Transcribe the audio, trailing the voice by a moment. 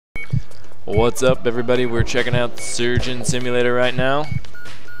What's up, everybody? We're checking out Surgeon Simulator right now.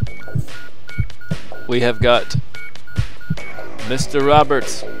 We have got Mr.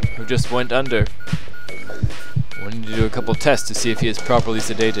 Roberts, who just went under. We need to do a couple tests to see if he is properly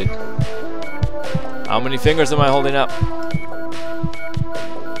sedated. How many fingers am I holding up?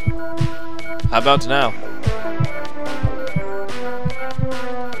 How about now?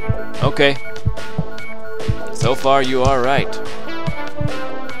 Okay. So far, you are right.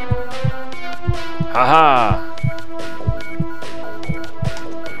 Haha!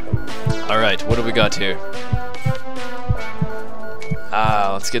 Alright, what do we got here?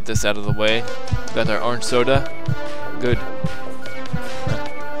 Let's get this out of the way. We got our orange soda. Good.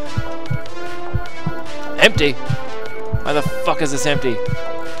 Empty! Why the fuck is this empty?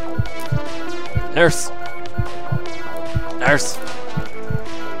 Nurse! Nurse!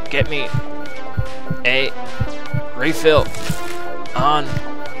 Get me a refill on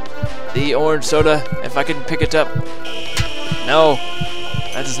the orange soda, if I can pick it up. No,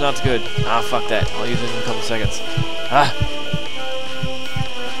 that is not good. Ah, fuck that. I'll use it in a couple seconds.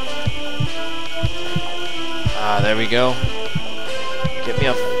 There we go. Get me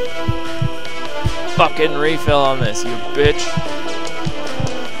a fucking refill on this, you bitch.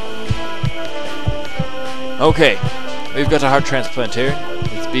 Okay, we've got a heart transplant here.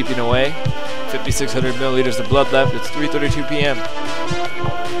 It's beeping away. 5,600 milliliters of blood left. It's 3:32 p.m.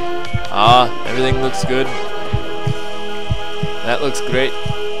 Everything looks good. That looks great.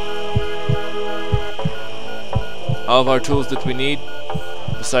 All of our tools that we need,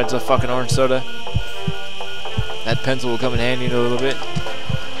 besides the fucking orange soda. That pencil will come in handy in a little bit.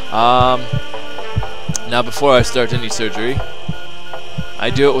 Now before I start any surgery,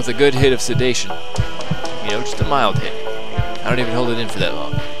 I do it with a good hit of sedation. You know, just a mild hit. I don't even hold it in for that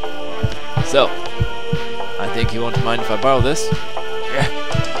long. So, I think you won't mind if I borrow this. Yeah.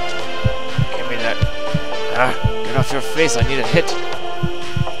 Give me that. Get off your face, I need a hit.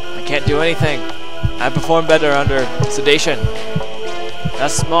 I can't do anything. I perform better under sedation. A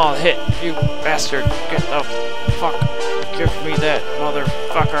small hit, you bastard. Get the fuck. Give me that,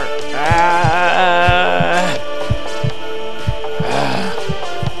 motherfucker.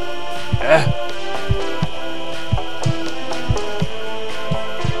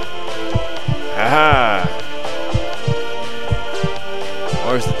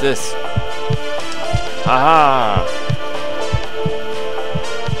 Or is it this? Aha!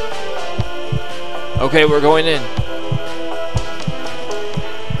 Okay, we're going in.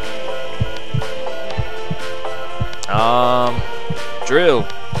 Drill.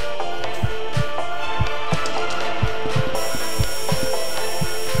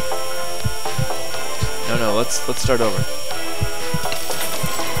 No, let's start over.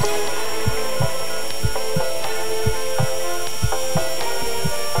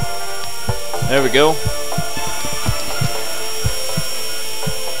 There we go.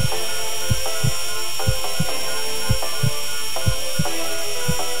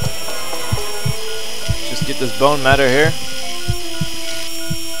 Just get this bone matter here.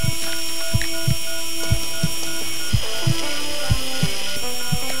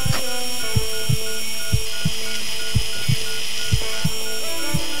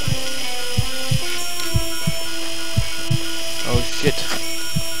 Oh shit.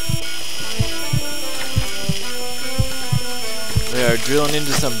 We are drilling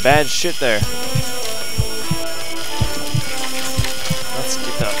into some bad shit there. Let's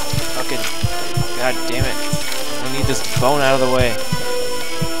get the fucking... God damn it. We need this bone out of the way.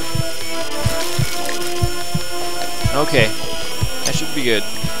 Okay. That should be good.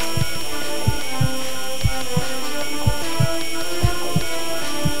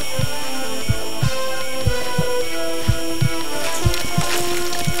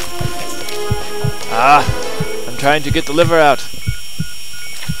 I'm trying to get the liver out.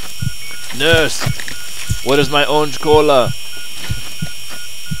 Nurse, what is my orange cola?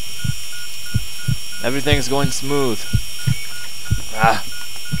 Everything's going smooth.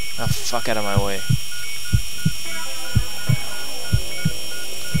 Fuck out of my way.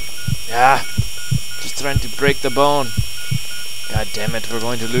 Just trying to break the bone. God damn it, we're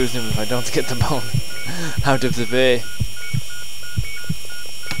going to lose him if I don't get the bone out of the bay.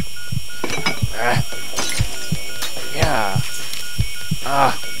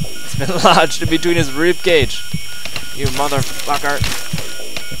 It's been lodged in between his ribcage. You motherfucker.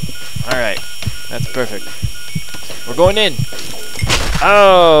 Alright, that's perfect. We're going in.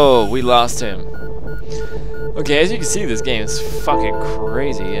 Oh, we lost him. Okay, as you can see, this game is fucking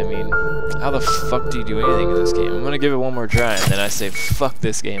crazy. I mean, how the fuck do you do anything in this game? I'm gonna give it one more try, and then I say fuck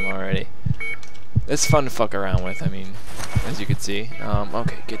this game already. It's fun to fuck around with, I mean, as you can see.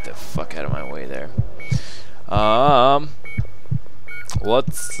 Okay, get the fuck out of my way there.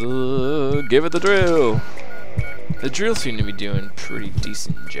 Let's give it the drill. The drill seem to be doing a pretty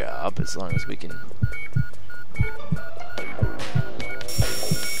decent job, as long as we can...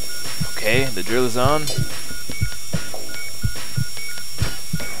 Okay, the drill is on.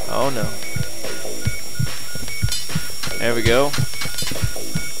 Oh no. There we go.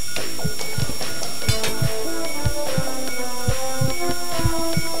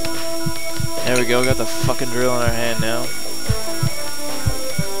 There we go, got the fucking drill in our hand now.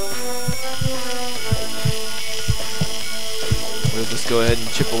 We'll just go ahead and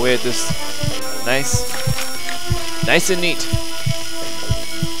chip away at this. Nice and neat.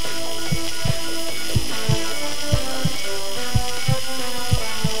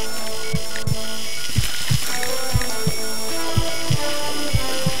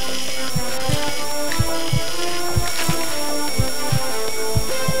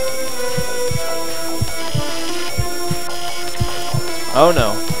 Oh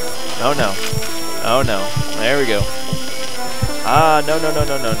no. Oh no. Oh no. There we go. Ah, no.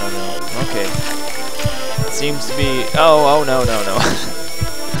 Okay. Seems to be... Oh, no.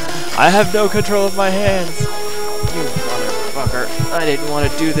 I have no control of my hands. You motherfucker. I didn't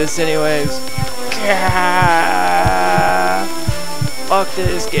want to do this anyways. Gah! Fuck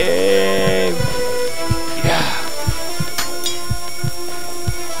this game. Yeah.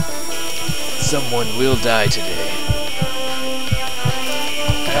 Someone will die today.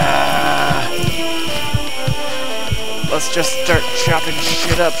 Let's just start chopping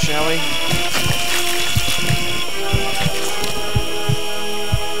shit up, shall we?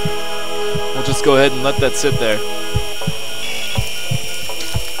 We'll just go ahead and let that sit there.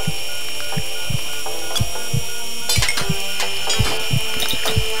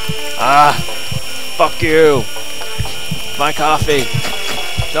 Ah! Fuck you! My coffee!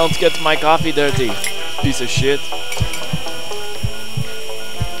 Don't get my coffee dirty, piece of shit.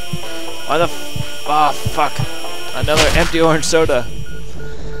 Why the ah, fuck. Another empty orange soda.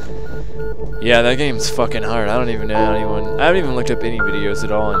 Yeah, that game's fucking hard. I don't even know anyone. I haven't even looked up any videos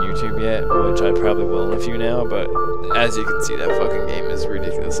at all on YouTube yet, which I probably will in a few now, but as you can see, that fucking game is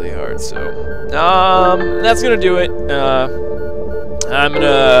ridiculously hard, so that's gonna do it. I'm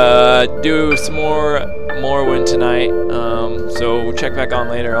gonna do some more Morrowind tonight. So we'll check back on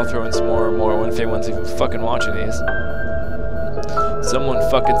later. I'll throw in some more Morrowind if anyone's even fucking watching these. Someone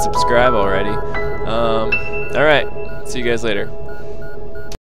fucking subscribe already. Alright, see you guys later.